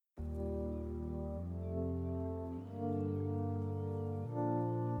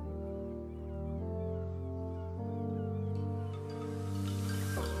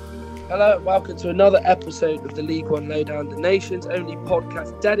Hello and welcome to another episode of the League One Lowdown, the nation's only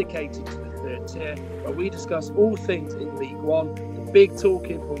podcast dedicated to the third tier, where we discuss all things in League One, the big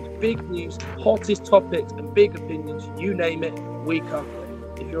talking points, big news, hottest topics and big opinions, you name it, we cover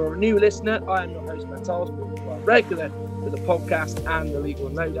it. If you're a new listener, I am your host Matt Osborne. If you are regular to the podcast and the League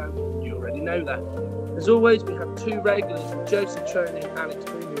One Lowdown, you already know that. As always, we have two regulars, Joseph Trony and Alex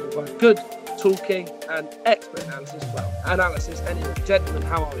Green, who will provide good talking and expert analysis. Anyway, gentlemen,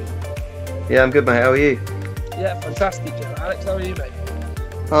 how are you? Yeah, I'm good, mate. How are you? Yeah, fantastic, Joe. Alex, how are you, mate?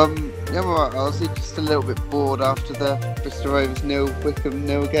 Yeah, I'm alright. I was just a little bit bored after the Bristol Rovers 0, Wycombe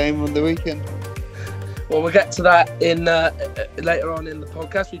 0 game on the weekend. Well, we'll get to that in later on in the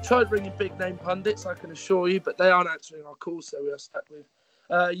podcast. We tried bringing big name pundits, I can assure you, but they aren't answering our calls, so we are stuck with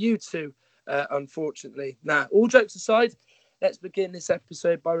you two, unfortunately. Now, all jokes aside, let's begin this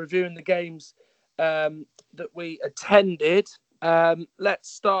episode by reviewing the games that we attended. Let's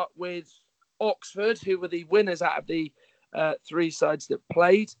start with Oxford, who were the winners out of the three sides that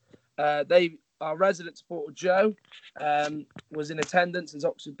played. Our resident supporter Joe was in attendance as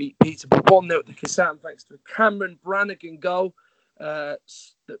Oxford beat Peterborough 1-0 at the Cassan thanks to a Cameron Brannigan goal that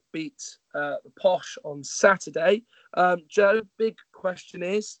beat the Posh on Saturday. Joe, big question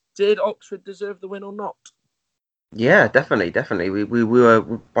is, did Oxford deserve the win or not? Yeah, definitely. We were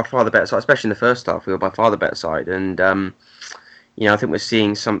by far the better side, especially in the first half. We were by far the better side, and I think we're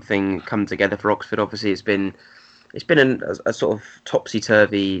seeing something come together for Oxford. Obviously, it's been a sort of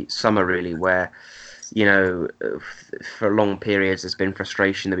topsy-turvy summer, really, where, for long periods there's been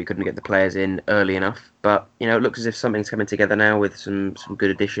frustration that we couldn't get the players in early enough. But, it looks as if something's coming together now with some good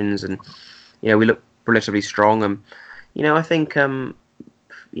additions, and, we look relatively strong. And, I think, from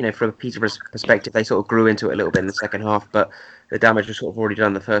a Peterborough's perspective, they sort of grew into it a little bit in the second half, but the damage was sort of already done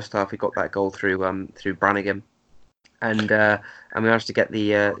in the first half. We got that goal through Brannigan. And we managed to get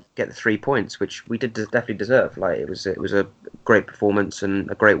the 3 points, which we did definitely deserve. Like it was a great performance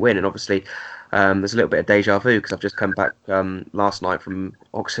and a great win. And obviously, there's a little bit of deja vu because I've just come back last night from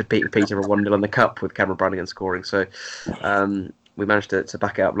Oxford beating Peterborough 1-0 in the cup with Cameron Brannigan scoring. So we managed to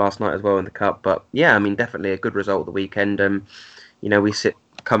back it up last night as well in the cup. But yeah, I mean, definitely a good result of the weekend. We sit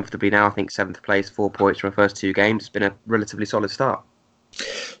comfortably now. I think 7th place, 4 points from our first 2 games. It's been a relatively solid start.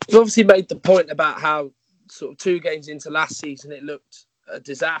 You've obviously made the point about how sort of 2 games into last season, it looked a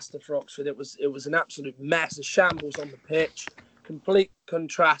disaster for Oxford. It was an absolute mess, a shambles on the pitch. Complete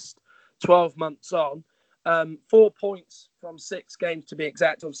contrast 12 months on. 4 points from 6 games to be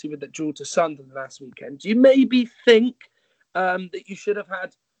exact, obviously with the draw to Sunderland last weekend. Do you maybe think that you should have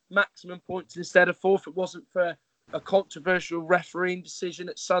had maximum points instead of 4 if it wasn't for a controversial refereeing decision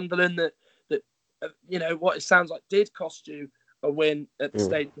at Sunderland that what it sounds like did cost you a win at the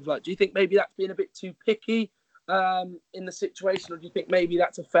Stadium of Light? Do you think maybe that's been a bit too picky in the situation, or do you think maybe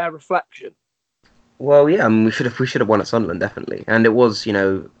that's a fair reflection? Well, yeah, I mean, we should have won at Sunderland, definitely, and it was, I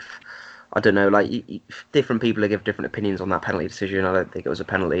don't know, like different people give different opinions on that penalty decision. I don't think it was a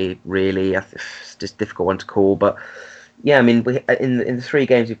penalty, really. It's just a difficult one to call, but yeah, I mean, in the 3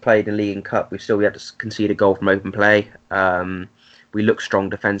 games we've played in League and Cup, we had to concede a goal from open play. We look strong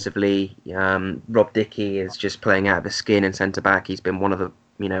defensively. Rob Dickey is just playing out of his skin in centre back. He's been one of the,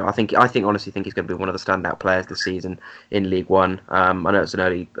 I honestly think he's going to be one of the standout players this season in League One. I know it's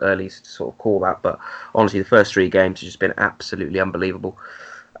an early sort of call that, but honestly, the first 3 games have just been absolutely unbelievable.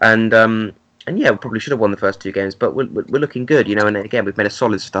 And yeah, we probably should have won the first 2 games, but we're looking good, And again, we've made a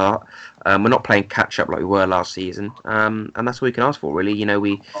solid start. We're not playing catch up like we were last season, and that's all we can ask for, really.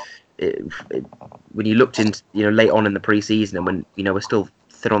 When you looked into late on in the pre-season and when we're still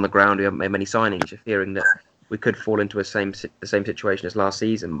thin on the ground, we haven't made many signings, you're fearing that we could fall into the same situation as last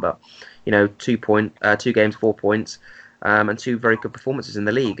season. But 2 games, 4 points, and 2 very good performances in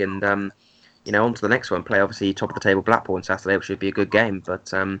the league. And on to the next one. Play obviously top of the table Blackpool on Saturday, which should be a good game.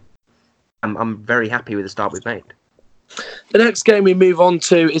 But I'm very happy with the start we've made. The next game we move on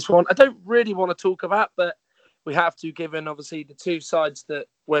to is one I don't really want to talk about, but we have to, given obviously the 2 sides that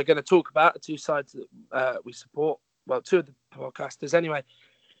we're going to talk about, the 2 sides that we support. Well, 2 of the podcasters anyway.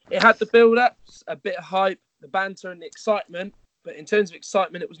 It had the build-ups, a bit of hype, the banter and the excitement. But in terms of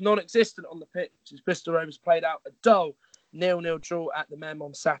excitement, it was non-existent on the pitch as Bristol Rovers played out a dull 0-0 draw at the Mem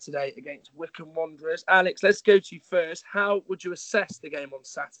on Saturday against Wycombe Wanderers. Alex, let's go to you first. How would you assess the game on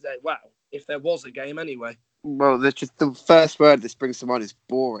Saturday? Well, if there was a game anyway. Well, the first word that springs to mind is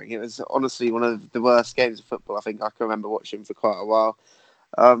boring. It was honestly one of the worst games of football I think I can remember watching for quite a while.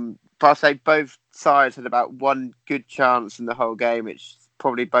 But I'd say both sides had about 1 good chance in the whole game, which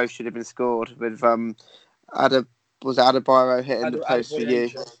probably both should have been scored, with Adebayo hitting the post for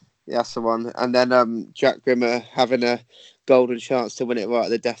you. Yeah, that's the one. And then Jack Grimmer having a golden chance to win it right at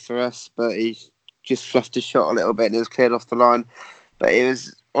the death for us, but he just fluffed his shot a little bit and it was cleared off the line. But it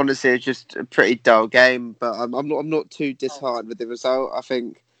was honestly just a pretty dull game. But I'm not too disheartened with the result. I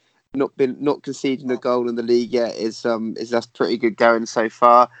think not conceding a goal in the league yet is that's pretty good going so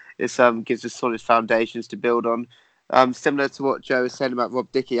far. It gives us solid foundations to build on. Similar to what Joe was saying about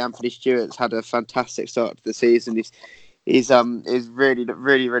Rob Dickie, Anthony Stewart's had a fantastic start to the season. He's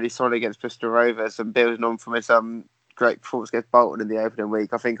really solid against Bristol Rovers and building on from his great performance against Bolton in the opening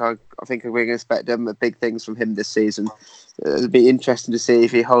week. I think we're going to expect big things from him this season. It'll be interesting to see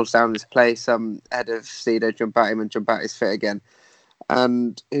if he holds down his place ahead of Sido Jumbatim when Jumbatim's fit again.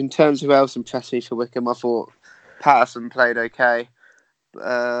 And in terms of who else impressed me for Wickham, I thought Patterson played okay.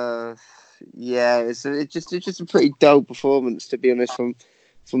 It's just a pretty dull performance, to be honest, from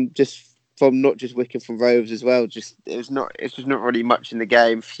not just Wickham, from Rovers as well. It's just not really much in the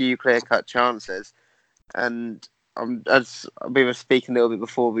game. Few clear-cut chances, and as we were speaking a little bit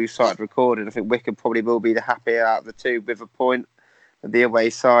before we started recording, I think Wickham probably will be the happier out of the two with a point at the away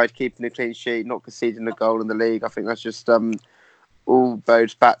side, keeping a clean sheet, not conceding a goal in the league. I think that's just all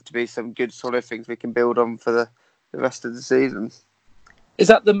bodes back to be some good solid things we can build on for the rest of the season. Is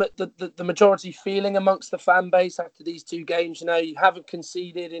that the majority feeling amongst the fan base after these two games? You know, you haven't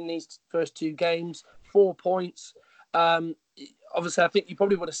conceded in these first two games, 4 points. Obviously, I think you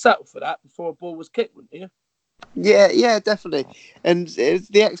probably would have settled for that before a ball was kicked, wouldn't you? Yeah, definitely. And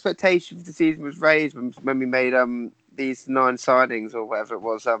the expectation for the season was raised when we made these 9 signings or whatever it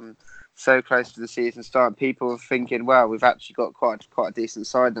was so close to the season start. People were thinking, well, we've actually got quite a decent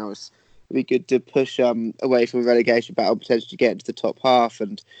side now. It'd be good to push away from a relegation battle, potentially get into the top half.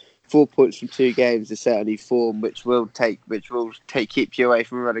 And 4 points from 2 games is certainly form, which will keep you away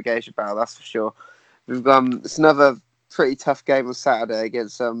from a relegation battle. That's for sure. We've it's another pretty tough game on Saturday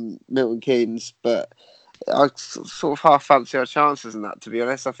against Milton Keynes, but I sort of half fancy our chances in that, to be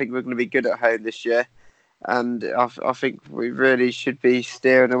honest. I think we're going to be good at home this year, and I think we really should be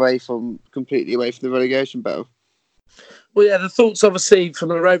steering completely away from the relegation battle. Well, yeah, the thoughts, obviously,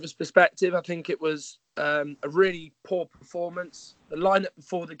 from a Rovers perspective, I think it was a really poor performance. The lineup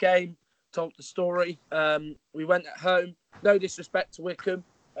before the game told the story. We went at home, no disrespect to Wickham,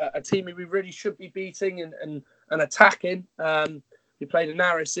 a team we really should be beating and attacking. We played a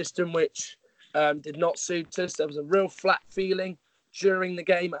narrow system, which did not suit us. There was a real flat feeling during the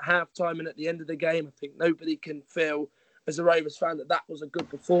game, at halftime and at the end of the game. I think nobody can feel, as a Rovers fan, that was a good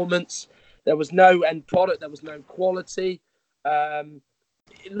performance. There was no end product. There was no quality.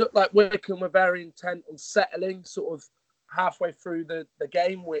 It looked like Wickham were very intent on settling sort of halfway through the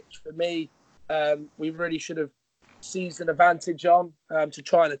game, which for me, we really should have seized an advantage on to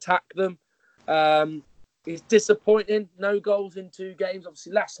try and attack them. It's disappointing. No goals in 2 games.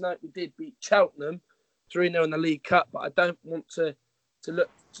 Obviously, last night we did beat Cheltenham 3-0 in the League Cup, but I don't want to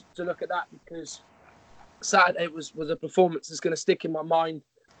look at that, because Saturday was a performance that's going to stick in my mind,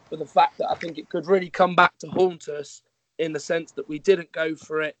 for the fact that I think it could really come back to haunt us, in the sense that we didn't go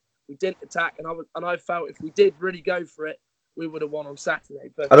for it, we didn't attack, and I felt if we did really go for it, we would have won on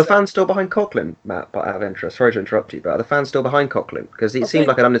Saturday. But are the fans still behind Coughlin, Matt? Out of interest, sorry to interrupt you, but are the fans still behind Coughlin? Because it seemed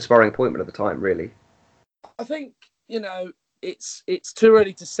like an uninspiring appointment at the time, really. I think, it's too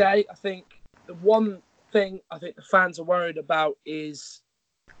early to say. I think the one thing I think the fans are worried about is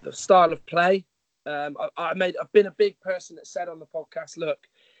the style of play. I've been a big person that said on the podcast, look,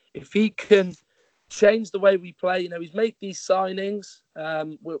 if he can change the way we play, he's made these signings.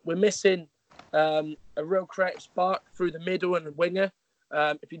 We're missing a real creative spark through the middle and the winger.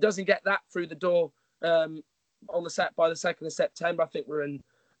 If he doesn't get that through the door by the 2nd of September, I think we're in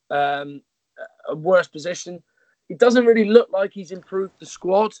a worse position. It doesn't really look like he's improved the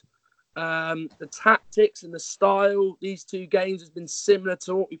squad. The tactics and the style these 2 games has been similar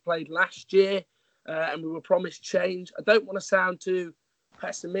to what we played last year, and we were promised change. I don't want to sound too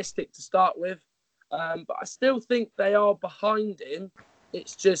pessimistic to start with, but I still think they are behind him.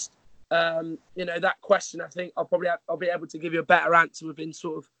 It's just that question, I think I'll be able to give you a better answer within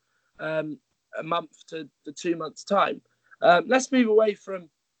sort of a month to 2 months time. Let's move away from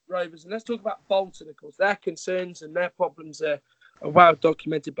Rovers and let's talk about Bolton. Of course, their concerns and their problems are well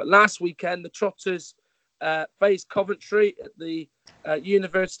documented. But last weekend, the Trotters faced Coventry at the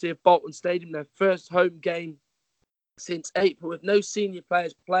University of Bolton Stadium, their first home game since April, with no senior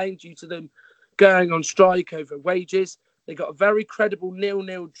players playing due to them going on strike over wages. They got a very credible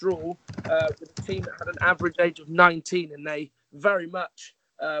 0-0 draw with a team that had an average age of 19, and they very much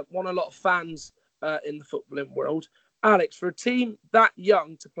won a lot of fans in the footballing world. Alex, for a team that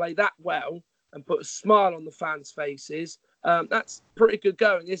young to play that well and put a smile on the fans' faces, that's pretty good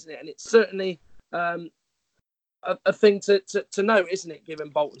going, isn't it? And it's certainly a thing to note, isn't it? Given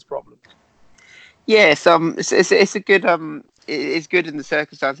Bolton's problem. Yes, it's a good it's good in the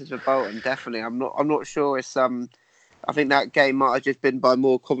circumstances for Bolton. Definitely, I'm not sure. I think that game might have just been by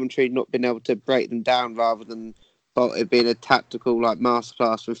more Coventry not being able to break them down rather than Bolton being a tactical like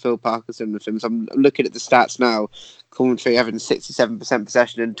masterclass from Phil Parkinson and things. I'm looking at the stats now. Coventry having 67%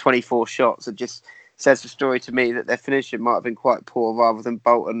 possession and 24 shots. It just says the story to me that their finishing might have been quite poor rather than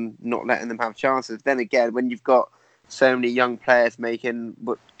Bolton not letting them have chances. Then again, when you've got so many young players making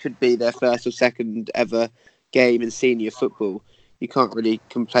what could be their first or second ever game in senior football, you can't really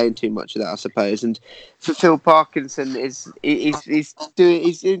complain too much of that, I suppose. And for Phil Parkinson, he's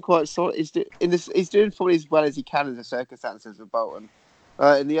doing quite solid. He's doing probably as well as he can in the circumstances of Bolton.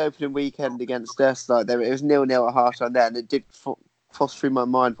 In the opening weekend against us, it was 0-0 at half time there, and it did cross through my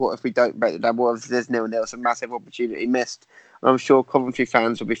mind, what if we don't break it down? What if there's 0-0? It's a massive opportunity missed. And I'm sure Coventry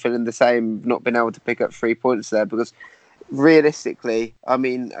fans will be feeling the same, not being able to pick up 3 points there, because realistically, I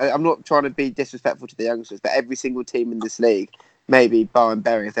mean, I'm not trying to be disrespectful to the youngsters, but every single team in this league, maybe Bar and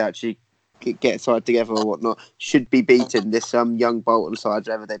Bury, if they actually get a side together or whatnot, should be beating this young Bolton side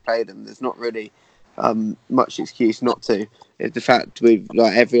whenever they play them. There's not really much excuse not to. It's the fact we've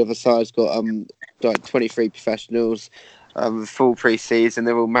every other side's got 23 professionals, full pre-season,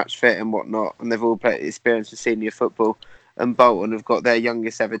 they're all match fit and whatnot, and they've all played experience in senior football. And Bolton have got their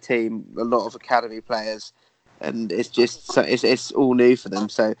youngest ever team, a lot of academy players, and it's just it's all new for them.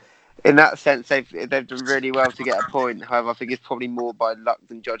 So in that sense, they've done really well to get a point. However, I think it's probably more by luck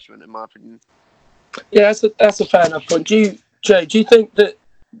than judgment, in my opinion. Yeah, that's a fair enough point. Do you think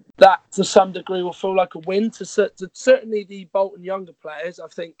that to some degree will feel like a win to certainly the Bolton younger players? I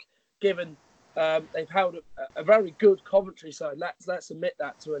think given they've held a very good Coventry side. Let's admit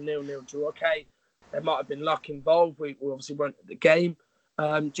that to a 0-0 draw. Okay, there might have been luck involved. We obviously weren't at the game.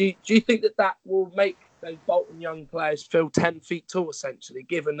 Do you think that will make those Bolton young players feel 10 feet tall, essentially,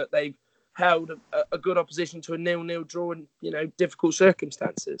 given that they've held a good opposition to a 0-0 draw in difficult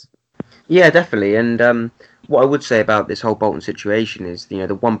circumstances? Yeah, definitely. And what I would say about this whole Bolton situation is, the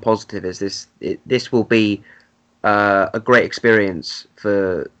one positive is this will be a great experience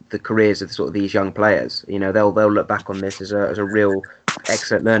for the careers of sort of these young players. They'll look back on this as a real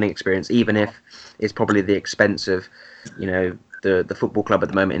excellent learning experience, even if it's probably the expense of the football club at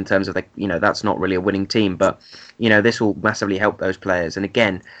the moment in terms of that's not really a winning team, but this will massively help those players. And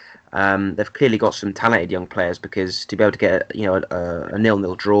again, they've clearly got some talented young players, because to be able to get a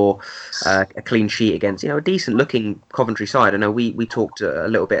 0-0 draw, a clean sheet against a decent looking Coventry side. I know we talked a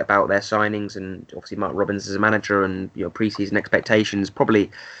little bit about their signings, and obviously Mark Robins as a manager, and pre-season expectations, probably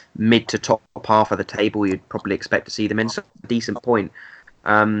mid to top half of the table you'd probably expect to see them in, so a decent point.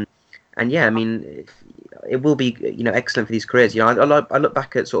 And yeah, I mean, it will be excellent for these careers. I look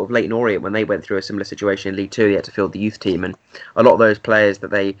back at sort of Leyton Orient when they went through a similar situation in League Two. They had to field the youth team, and a lot of those players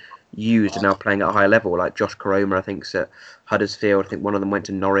that they used are now playing at a higher level. Like Josh Koroma, I think, is at Huddersfield. I think one of them went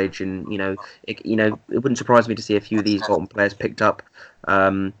to Norwich, and it wouldn't surprise me to see a few of these Bolton players picked up,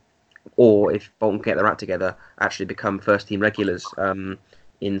 or if Bolton get their act together, actually become first team regulars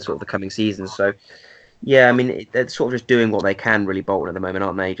in sort of the coming seasons. So. Yeah, I mean, they're sort of just doing what they can, really, Bolton, at the moment,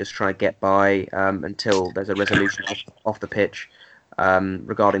 aren't they? Just trying to get by until there's a resolution off the pitch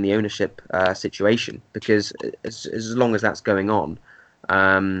regarding the ownership situation. Because as long as that's going on,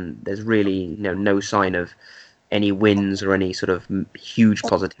 there's really no sign of any wins or any sort of huge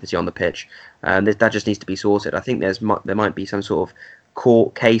positivity on the pitch. That just needs to be sorted. I think there might be some sort of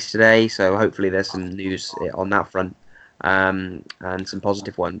court case today, so hopefully there's some news on that front. And some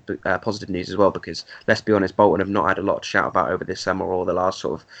positive news as well, because let's be honest, Bolton have not had a lot to shout about over this summer or the last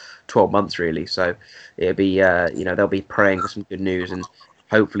sort of 12 months really. So it'll be they'll be praying for some good news, and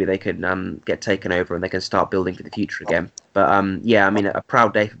hopefully they can get taken over and they can start building for the future again. But yeah, I mean, a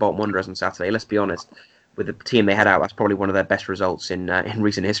proud day for Bolton Wanderers on Saturday. Let's be honest, with the team they had out, that's probably one of their best results in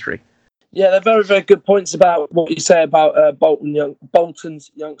recent history. Yeah, they're very, very good points about what you say about Bolton's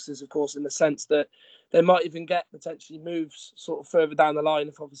youngsters, of course, in the sense that they might even get potentially moves sort of further down the line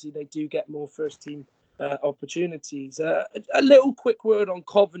if obviously they do get more first team opportunities. A little quick word on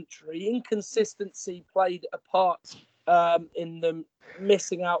Coventry. Inconsistency played a part in them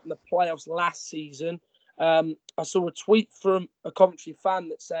missing out in the playoffs last season. I saw a tweet from a Coventry fan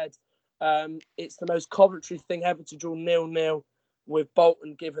that said it's the most Coventry thing ever to draw 0-0 with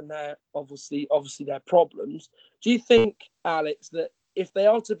Bolton, given their obviously their problems. Do you think, Alex, that if they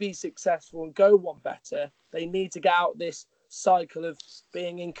are to be successful and go one better, they need to get out this cycle of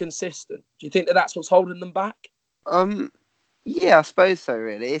being inconsistent? Do you think that that's what's holding them back? Yeah, I suppose so.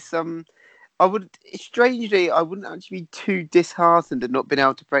 Really, it's I wouldn't actually be too disheartened at not being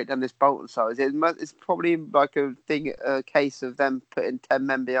able to break down this Bolton side. It's probably like a case of them putting 10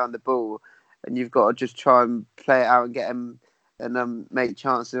 men behind the ball, and you've got to just try and play it out and get them and make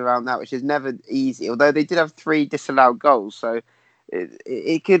chances around that, which is never easy. Although they did have 3 disallowed goals, so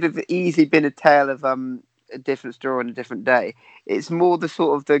it could have easily been a tale of a different story on a different day. It's more the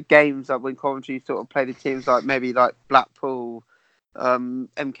sort of the games like when Coventry sort of play the teams like Blackpool,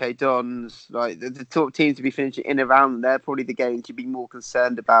 MK Dons, like the sort of teams to be finishing in around. They're probably the games you'd be more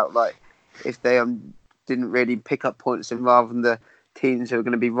concerned about, like if they didn't really pick up points in rather than the teams who are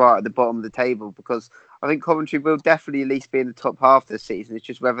going to be right at the bottom of the table. Because I think Coventry will definitely at least be in the top half this season. It's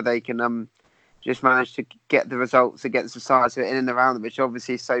just whether they can just manage to get the results against the sides who are in and around them, which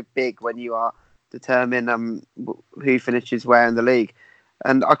obviously is so big when you are determine who finishes where in the league.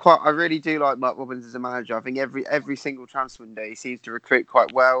 And I really do like Mark Robins as a manager. I think every single transfer window he seems to recruit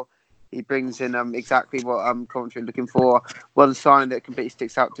quite well. He brings in exactly what Coventry are looking for. One signing that completely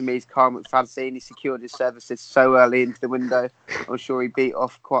sticks out to me is Carl McFadzean. He secured his services so early into the window. I'm sure he beat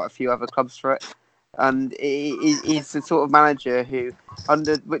off quite a few other clubs for it. And he's the sort of manager who,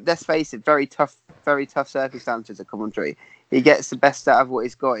 let's face it, very tough circumstances at Coventry, he gets the best out of what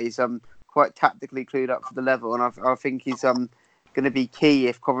he's got. He's quite tactically clued up for the level, and I think he's going to be key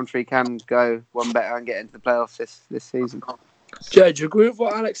if Coventry can go one better and get into the playoffs this season. Joe, do you agree with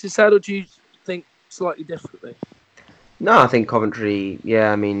what Alex has said, or do you think slightly differently? No, I think Coventry.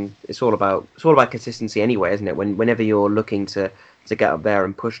 Yeah, I mean, it's all about consistency anyway, isn't it? Whenever you're looking to get up there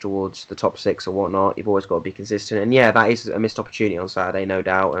and push towards the top 6 or whatnot, you've always got to be consistent. And yeah, that is a missed opportunity on Saturday, no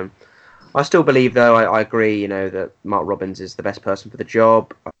doubt. And I still believe, though, I agree, that Mark Robins is the best person for the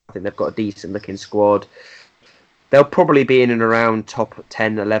job. I think they've got a decent looking squad. They'll probably be in and around top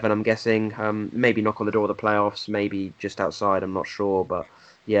 10, 11, I'm guessing. Maybe knock on the door of the playoffs, maybe just outside, I'm not sure. But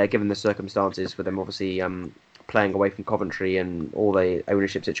yeah, given the circumstances for them, obviously playing away from Coventry and all the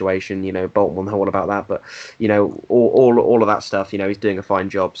ownership situation, Bolton will know all about that. But, all of that stuff, he's doing a fine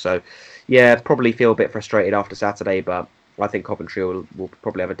job. So yeah, probably feel a bit frustrated after Saturday, but I think Coventry will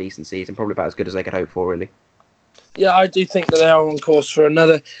probably have a decent season, probably about as good as they could hope for, really. Yeah, I do think that they are on course for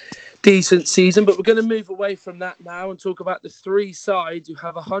another decent season, but we're going to move away from that now and talk about the 3 sides who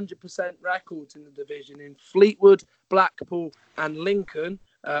have 100% records in the division in Fleetwood, Blackpool and Lincoln,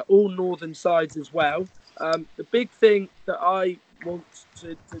 all northern sides as well. The big thing that I want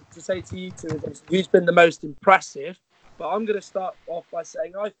to say to you two is who's been the most impressive, but I'm going to start off by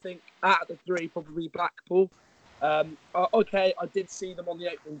saying I think out of the 3, probably Blackpool. Okay, I did see them on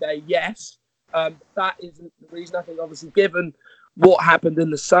the opening day, yes. That isn't the reason. I think obviously given what happened in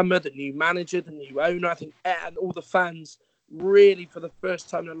the summer, the new manager, the new owner, I think, and all the fans really for the first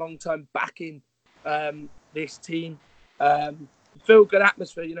time in a long time backing this team. Feel good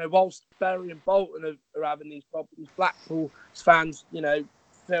atmosphere, whilst Bury and Bolton are having these problems, Blackpool's fans,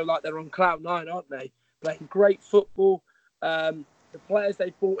 feel like they're on cloud 9, aren't they? Playing great football. The players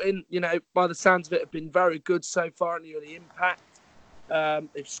they brought in, by the sounds of it, have been very good so far in the early impact.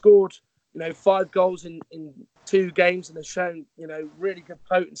 They've scored 5 goals in 2 games, and they've shown, really good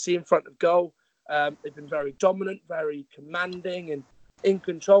potency in front of goal. They've been very dominant, very commanding, and in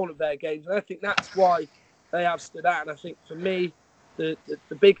control of their games. And I think that's why they have stood out. And I think for me, the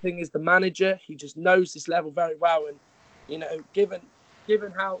big thing is the manager. He just knows this level very well. And, given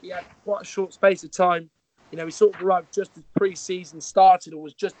how he had quite a short space of time, he sort of arrived just as pre-season started or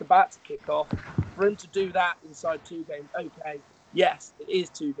was just about to kick off. For him to do that inside 2 games, okay, yes, it is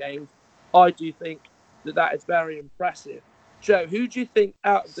 2 games. I do think that is very impressive. Joe, who do you think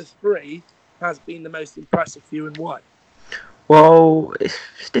out of the 3 has been the most impressive for you and why? Well, it's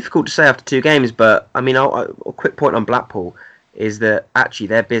difficult to say after 2 games, but I mean, a quick point on Blackpool is that actually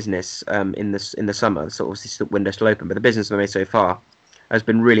their business in the summer, sort of the window's still open, but the business they made so far has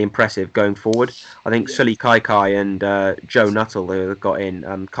been really impressive going forward. I think Sully Kaikai and Joe Nuttall, who got in,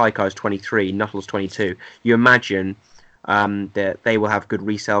 Kaikai's 23, Nuttall's 22. You imagine that they will have good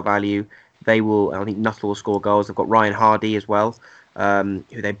resale value. I think Nuttall will score goals. They've got Ryan Hardy as well,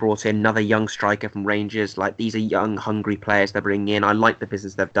 who they brought in, another young striker from Rangers. Like, these are young, hungry players they're bringing in. I like the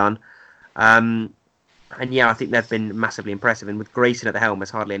business they've done. And yeah, I think they've been massively impressive. And with Grayson at the helm, there's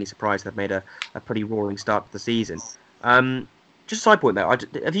hardly any surprise they've made a pretty roaring start to the season. Just a side point though,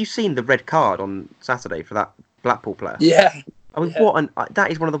 have you seen the red card on Saturday for that Blackpool player? Yeah. I mean, that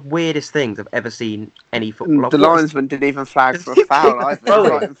is one of the weirdest things I've ever seen any footballer. The linesman didn't even flag for a foul either,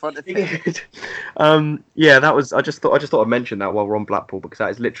 right in front of him. Yeah, that was. I just thought I'd mention that while we're on Blackpool, because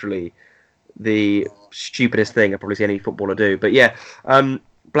that is literally the stupidest thing I've probably seen any footballer do. But yeah,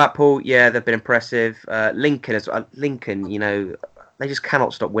 Blackpool, yeah, they've been impressive. Lincoln as well. Lincoln, they just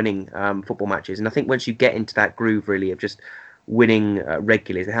cannot stop winning football matches. And I think once you get into that groove, really, of just winning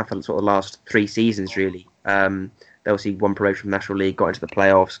regularly, they have for sort of the last 3 seasons, really. They obviously won promotion from the National League, got into the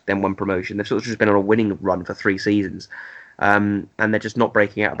playoffs, then won promotion. They've sort of just been on a winning run for 3 seasons. And they're just not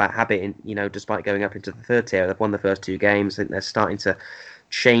breaking out of that habit, despite going up into the third tier. They've won the first 2 games. I think they're starting to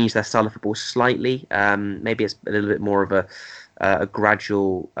change their style of football slightly. Maybe it's a little bit more of a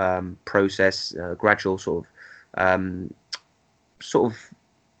gradual process, gradual sort of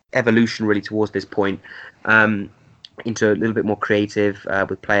evolution, really, towards this point. Into a little bit more creative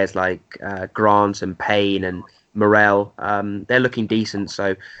with players like Grant and Payne and Morel. They're looking decent.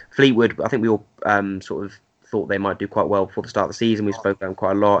 So Fleetwood, I think we all sort of thought they might do quite well before the start of the season. We spoke about them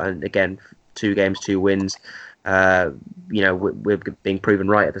quite a lot, and again, 2 games, 2 wins. We're being proven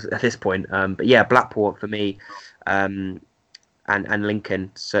right at this point. But yeah, Blackpool for me, and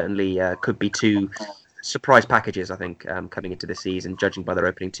Lincoln certainly could be 2 surprise packages, I think, coming into this season, judging by their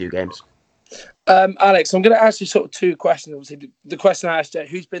opening 2 games. Alex, I'm going to ask you sort of 2 questions. Obviously, the question I asked you,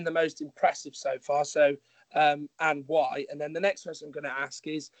 who's been the most impressive so far? So, and why? And then the next question I'm going to ask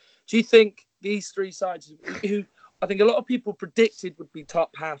is, do you think these 3 sides, who I think a lot of people predicted would be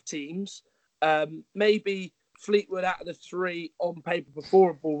top half teams, maybe Fleetwood out of the 3 on paper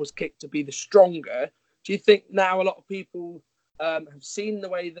before a ball was kicked to be the stronger? Do you think now a lot of people have seen the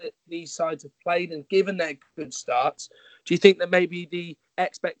way that these sides have played and given their good starts? Do you think that maybe the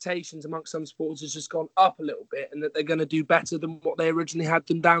expectations amongst some supporters has just gone up a little bit and that they're going to do better than what they originally had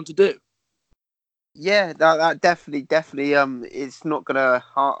them down to do? Yeah, that definitely. It's not going to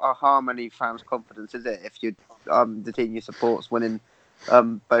harm any fans' confidence, is it? If you the team you support's winning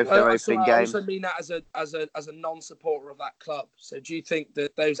both their opening games. I also mean that as a non-supporter of that club. So do you think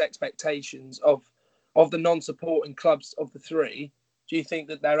that those expectations of the non-supporting clubs of the 3, do you think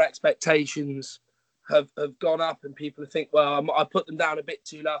that their expectations have gone up and people think, well, I put them down a bit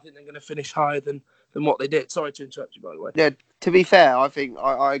too low, I think they're going to finish higher than what they did? Sorry to interrupt you, by the way. Yeah, to be fair, I think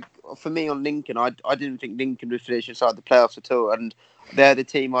for me on Lincoln, I didn't think Lincoln would finish inside the playoffs at all, and they're the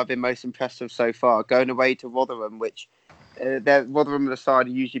team I've been most impressed with so far. Going away to Rotherham, which Rotherham are the side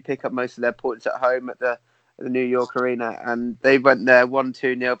who usually pick up most of their points at home at the New York Arena, and they went there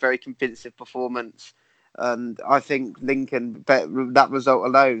 1-2-0, very convincing performance. And I think Lincoln, that result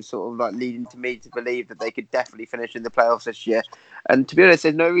alone, sort of like leading to me to believe that they could definitely finish in the playoffs this year. And to be honest,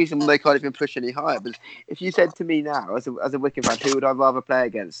 there's no reason why they can't even push any higher. But if you said to me now, as a Wigan fan, who would I rather play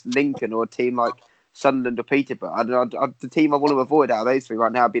against, Lincoln or a team like Sunderland or Peterborough? The team I want to avoid out of those 3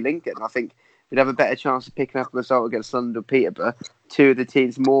 right now would be Lincoln. I think we'd have a better chance of picking up a result against Sunderland or Peterborough, 2 of the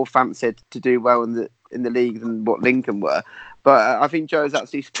teams more fancied to do well in the league than what Lincoln were. But I think Joe's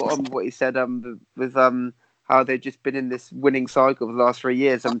actually spot on with what he said with how they've just been in this winning cycle for the last 3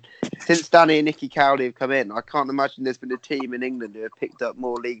 years. And since Danny and Nicky Cowley have come in, I can't imagine there's been a team in England who have picked up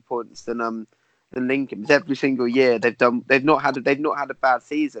more league points than Lincoln. Because every single year they've not had a bad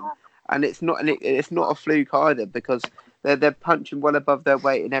season, and it's not a fluke either, because they're punching well above their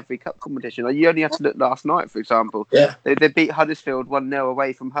weight in every cup competition. Like, you only have to look last night, for example. Yeah. They beat Huddersfield 1-0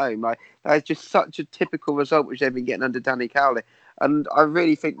 away from home. Like, that is just such a typical result which they've been getting under Danny Cowley. And I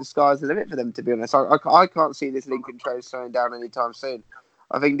really think the sky's the limit for them, to be honest. I can't see this Lincoln train slowing down anytime soon.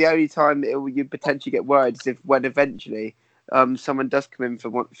 I think the only time you potentially get worried is when eventually someone does come in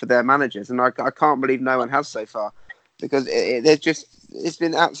for their managers. And I can't believe no one has so far, because it's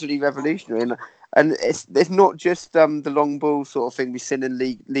been absolutely revolutionary. And it's not just the long ball sort of thing we've seen in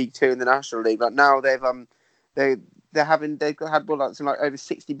League 2 in the National League. Like, now they've had ball like over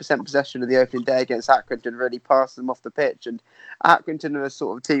 60% possession of the opening day against Accrington, really passing them off the pitch. And Accrington are a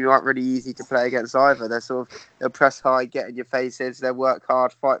sort of team who aren't really easy to play against either. They'll press high, get in your faces, they'll work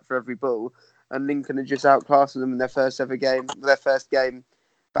hard, fight for every ball. And Lincoln are just outclassing them in their first game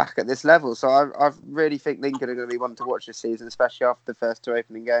back at this level. So I really think Lincoln are going to be one to watch this season, especially after the first 2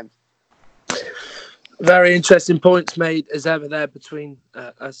 opening games. Very interesting points made as ever there between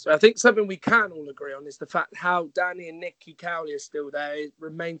us. I think something we can all agree on is the fact how Danny and Nicky Cowley are still there. It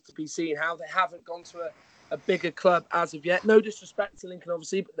remains to be seen how they haven't gone to a bigger club as of yet. No disrespect to Lincoln,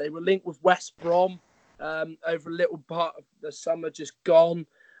 obviously, but they were linked with West Brom over a little part of the summer just gone.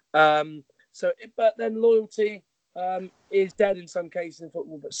 But then loyalty is dead in some cases in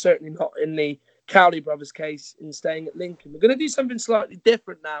football, but certainly not in the Cowley brothers' case in staying at Lincoln. We're going to do something slightly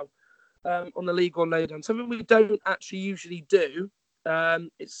different now. On the League One Lowdown, something we don't actually usually do.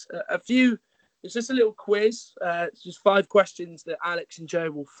 It's just a little quiz. It's just 5 questions that Alex and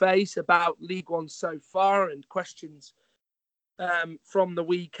Joe will face about League One so far, and questions from the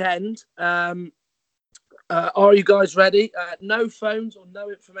weekend. Are you guys ready? No phones or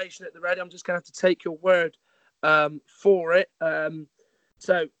no information at the ready. I'm just going to have to take your word for it.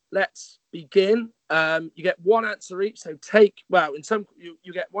 So let's begin. You get one answer each. So in some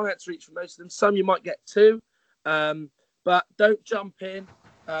you get one answer each for most of them. Some you might get two, but don't jump in.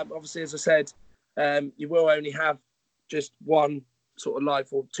 Obviously, as I said, you will only have just one sort of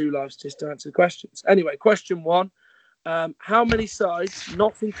life or two lives just to answer the questions. Anyway, question one. How many sides,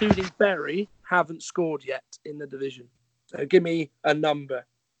 not including Bury, haven't scored yet in the division? So give me a number.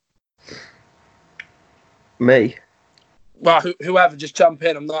 Me. Well, whoever, just jump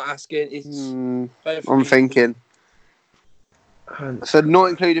in. I'm not asking. It's I'm thinking. So not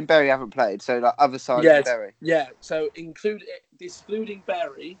including Bury haven't played. So like other sides of Bury. Yeah. So excluding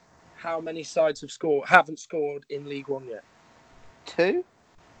Bury, how many sides haven't scored in League One yet? Two.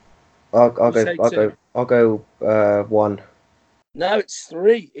 I'll go. One. No, it's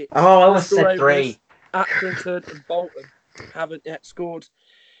three. I almost said three. Accrington and Bolton haven't yet scored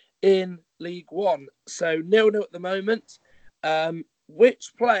in League One. So 0-0 at the moment.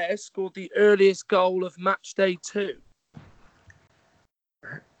 Which player scored the earliest goal of match day 2?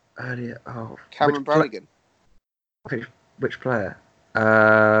 Cameron Brannigan. Which player?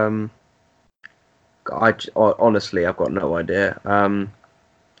 Honestly, I've got no idea. Can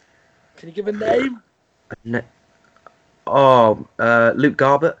you give a name? Luke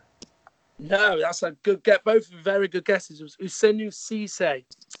Garbett. No, that's a good get. Both very good guesses. It was Usenu Cisse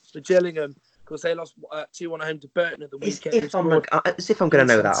for Gillingham. Because they lost 2-1 home to Burton at the weekend. As if I'm going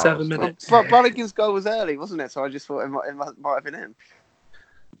to know that. 7 minutes. But Brannigan's goal was early, wasn't it? So I just thought it might have been him.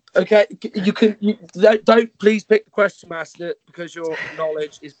 Okay, you don't please pick the question master because your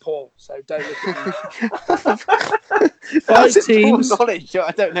knowledge is poor. So don't look at me. 5 teams. Poor knowledge.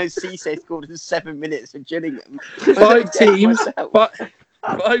 I don't know. Cisse scored in 7 minutes for Gillingham. 5 teams. But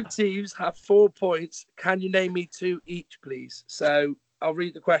 5 teams have 4 points. Can you name me 2 each, please? So I'll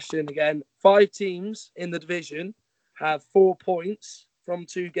read the question again. 5 teams in the division have 4 points from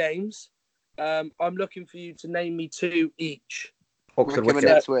 2 games. I'm looking for you to name me 2 each. Oxford, Wickham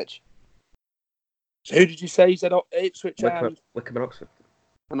and Ipswich. So who did you say? You said Ipswich Wickham and Oxford.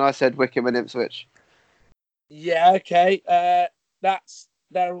 And I said Wickham and Ipswich. Yeah, okay. They're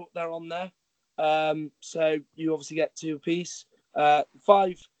on there. So you obviously get 2 apiece.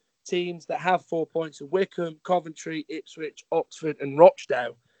 5 teams that have 4 points are Wickham, Coventry, Ipswich, Oxford, and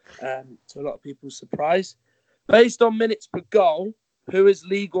Rochdale. To a lot of people's surprise. Based on minutes per goal, who is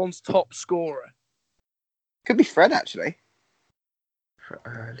League One's top scorer? Could be Fred, actually.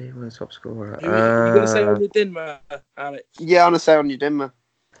 League One's top scorer. You're going to say on your Dinmer, Alex? Yeah, I'm going to say on your Dinmer.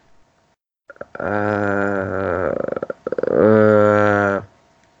 I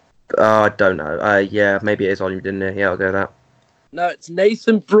don't know. Yeah, maybe it is on your Dinmer. Yeah, I'll go with that. No, it's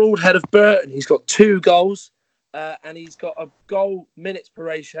Nathan Broadhead of Burton. He's got 2 goals, and he's got a goal minutes per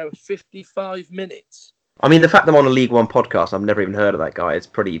ratio of 55 minutes. I mean, the fact that I'm on a League One podcast, I've never even heard of that guy. It's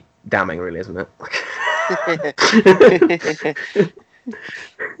pretty damning, really, isn't it?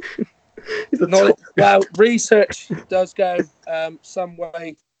 Well, research does go some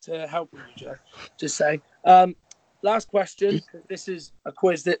way to helping you, Joe. Just saying. Last question. This is a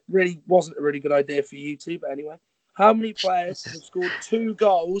quiz that really wasn't a really good idea for you two, but anyway. How many players have scored 2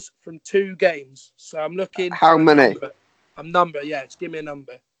 goals from 2 games? So I'm looking. How many? Yeah, just give me a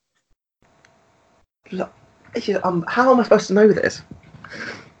number. Look, how am I supposed to know this?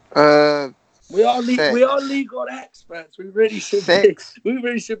 We are League One experts. We really should be. We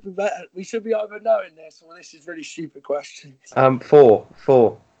really should be better. We should be either knowing this or this is really stupid questions.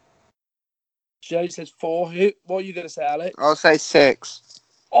 4. Joe says 4. What are you going to say, Alex? I'll say 6.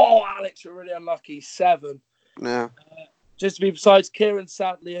 Oh, Alex, you're really unlucky. 7. Yeah. Just to be precise, Kieran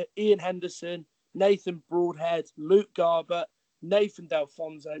Sadlier, Ian Henderson, Nathan Broadhead, Luke Garbutt, Nathan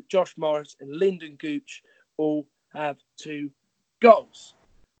Delfonso, Josh Morris, and Lyndon Gooch all have 2 goals.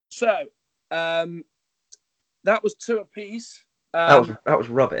 So, that was 2 apiece. That was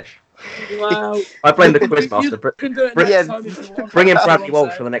rubbish. Wow. I blame the quizmaster. Bring in Bradley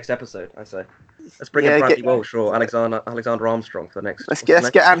Walsh for the next episode, I say. Let's bring in Bradley Walsh or Alexander Armstrong for the next. Let's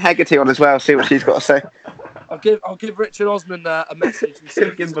get Anne Hegarty on as well. See what she's got to say. I'll give Richard Osman a message and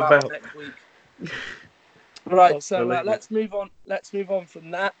see give him a bell next week. Right, so let's move on. Let's move on from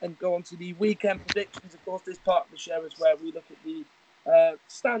that and go on to the weekend predictions. Of course, this part of the show is where we look at the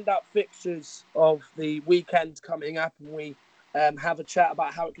standout fixtures of the weekend coming up, and we have a chat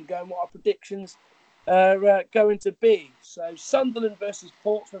about how it could go and what our predictions are going to be. So Sunderland versus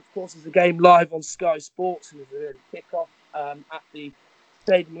Portsmouth, of course, is a game live on Sky Sports and is an early kickoff at the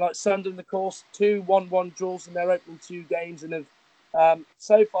Stadium Light. Sunderland, of course, 2 1-1 draws in their opening 2 games and have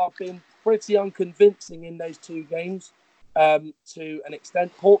so far been pretty unconvincing in those 2 games to an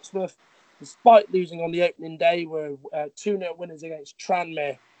extent. Portsmouth despite losing on the opening day, were 2-0 winners against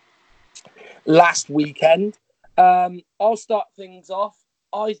Tranmere last weekend. I'll start things off.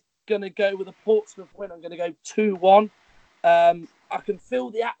 I'm going to go with a Portsmouth win. I'm going to go 2-1. I can feel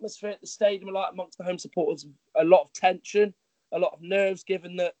the atmosphere at the stadium amongst the home supporters. A lot of tension, a lot of nerves,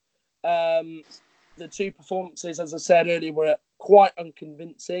 given that the two performances, as I said earlier, were quite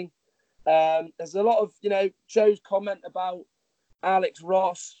unconvincing. There's a lot of, Joe's comment about Jack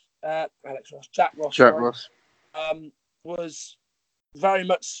Ross, was very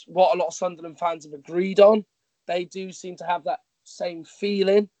much what a lot of Sunderland fans have agreed on. They do seem to have that same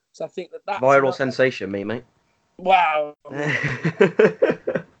feeling. So I think that's viral sensation, mate. Wow.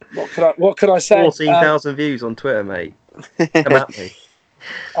 What can I say? 14,000 views on Twitter, mate. Come at me.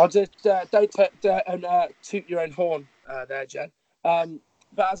 I'll just don't toot your own horn there, Jen.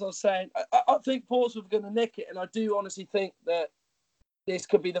 But as I was saying, I think Portsmouth are going to nick it, and I do honestly think that this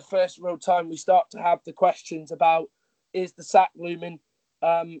could be the first real time we start to have the questions about, is the sack looming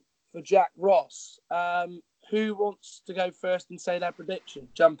for Jack Ross? Who wants to go first and say their prediction?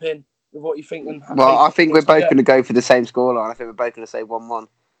 Jump in with what you think. I think we're both going to go for the same scoreline. I think we're both going to say 1-1.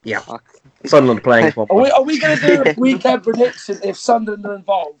 Yeah. Sunderland playing 1-1. Are we going to do a weekend prediction if Sunderland are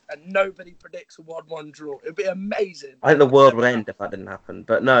involved and nobody predicts a 1-1 draw? It'd be amazing. I think the world would end if that didn't happen.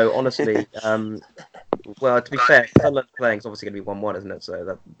 But no, honestly, well, to be fair, Sunderland playing is obviously going to be 1-1, isn't it?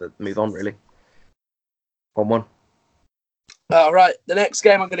 So that move on, really. 1-1. All right, the next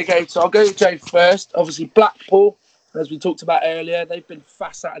game I'm going to go to, I'll go to Joe first. Obviously, Blackpool, as we talked about earlier, they've been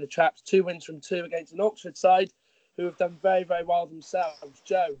fast out of the traps. 2 wins from 2 against an Oxford side who have done very, very well themselves.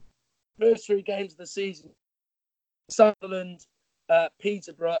 Joe, first 3 games of the season, Sunderland,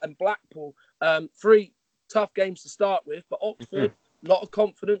 Peterborough and Blackpool. 3 tough games to start with, but Oxford, a lot of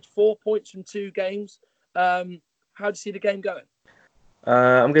confidence, 4 points from 2 games. How do you see the game going?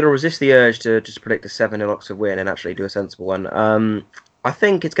 I'm going to resist the urge to just predict a 7-0 Oxford win and actually do a sensible one. I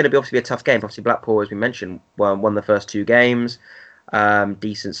think it's going to be obviously a tough game. Obviously, Blackpool, as we mentioned, won the first 2 games.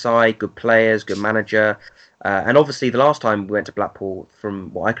 Decent side, good players, good manager. And obviously, the last time we went to Blackpool,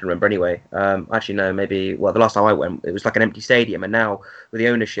 from what I can remember anyway, the last time I went, it was like an empty stadium. And now, with the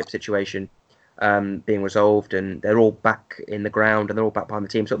ownership situation being resolved, and they're all back in the ground and they're all back behind the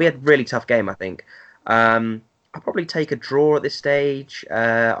team. So it'll be a really tough game, I think. I'll probably take a draw at this stage.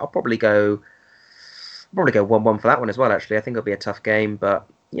 I'll probably go 1-1 for that one as well, actually. I think it'll be a tough game, but,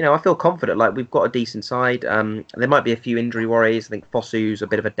 I feel confident. Like, we've got a decent side. There might be a few injury worries. I think Fosu's a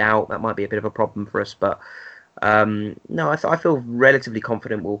bit of a doubt. That might be a bit of a problem for us, but no, I feel relatively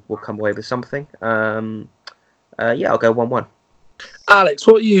confident we'll come away with something. I'll go 1-1. Alex,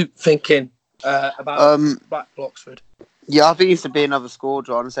 what are you thinking about Blackpool Oxford? Yeah, I think it's to be another score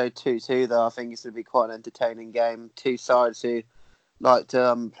draw. I'd say 2-2, though. I think it's going to be quite an entertaining game. 2 sides who like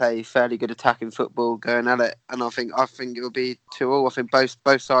to play fairly good attacking football, going at it. And I think it will be 2-2. I think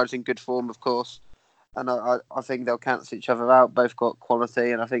both sides in good form, of course. And I think they'll cancel each other out. Both got quality.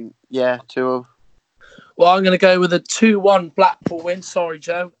 And I think, 2-2. Well, I'm going to go with a 2-1 Blackpool win. Sorry,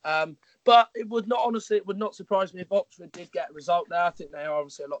 Joe. But it would not surprise me if Oxford did get a result there. I think they are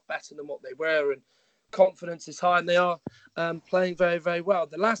obviously a lot better than what they were. And confidence is high, and they are playing very, very well.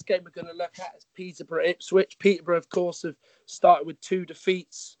 The last game we're going to look at is Peterborough-Ipswich. Peterborough, of course, have started with 2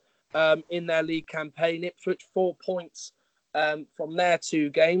 defeats in their league campaign. Ipswich 4 points from their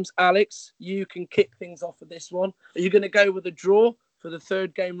 2 games. Alex, you can kick things off with this one. Are you going to go with a draw for the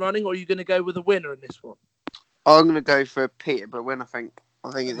 3rd game running, or are you going to go with a winner in this one? I'm going to go for a Peterborough win. I think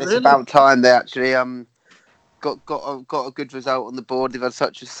it's about time they actually got a good result on the board. They've had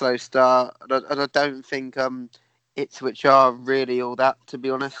such a slow start, and I don't think Ipswich are really all that, to be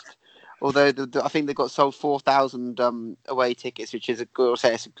honest. Although I think they got sold 4,000 away tickets, which is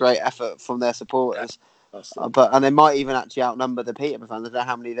it's a great effort from their supporters. And they might even actually outnumber the Peterborough fans. I don't know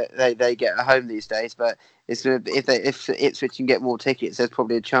how many they get at home these days, but if Ipswich can get more tickets, there's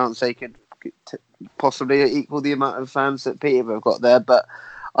probably a chance they could possibly equal the amount of fans that Peterborough have got there. But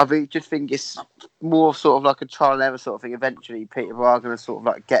I just think it's more sort of like a trial and error sort of thing. Eventually, Peterborough are going to sort of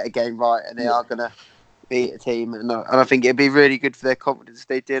like get a game right, and they are going to beat a team. And I think it'd be really good for their confidence if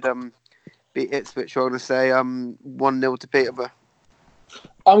they did beat Ipswich. I'm going to say 1-0 to Peterborough.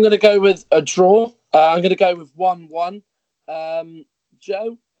 I'm going to go with a draw. I'm going to go with 1-1.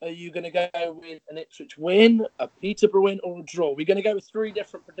 Joe, are you going to go with an Ipswich win, a Peterborough win, or a draw? Are we going to go with 3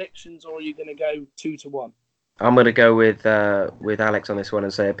 different predictions, or are you going to go 2-1? I'm going to go with Alex on this one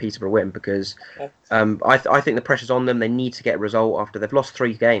and say a Peterborough win because I think the pressure's on them. They need to get a result after they've lost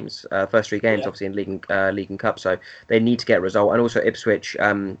 3 games, first 3 games obviously in League and Cup. So they need to get a result. And also Ipswich,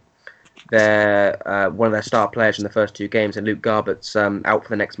 one of their star players in the first 2 games, and Luke Garbutt's out for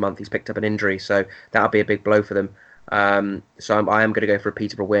the next month. He's picked up an injury, so that'll be a big blow for them. So I am going to go for a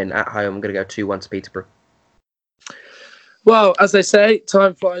Peterborough win at home. I'm going to go 2-1 to Peterborough. Well, as they say,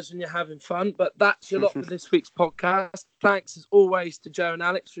 time flies when you're having fun, but that's your lot for this week's podcast. Thanks, as always, to Joe and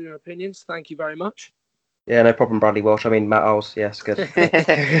Alex for your opinions. Thank you very much. Yeah, no problem, Bradley Walsh. I mean, Matt Oles. Yes, good.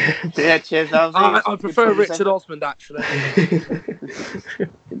 Yeah, cheers. I prefer Richard Osmond, actually.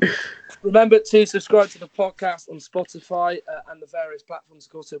 Remember to subscribe to the podcast on Spotify and the various platforms,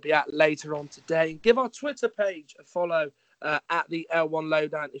 of course, it'll be out later on today. Give our Twitter page a follow at the L1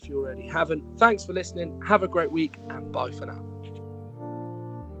 Lowdown if you already haven't. Thanks for listening. Have a great week, and bye for now.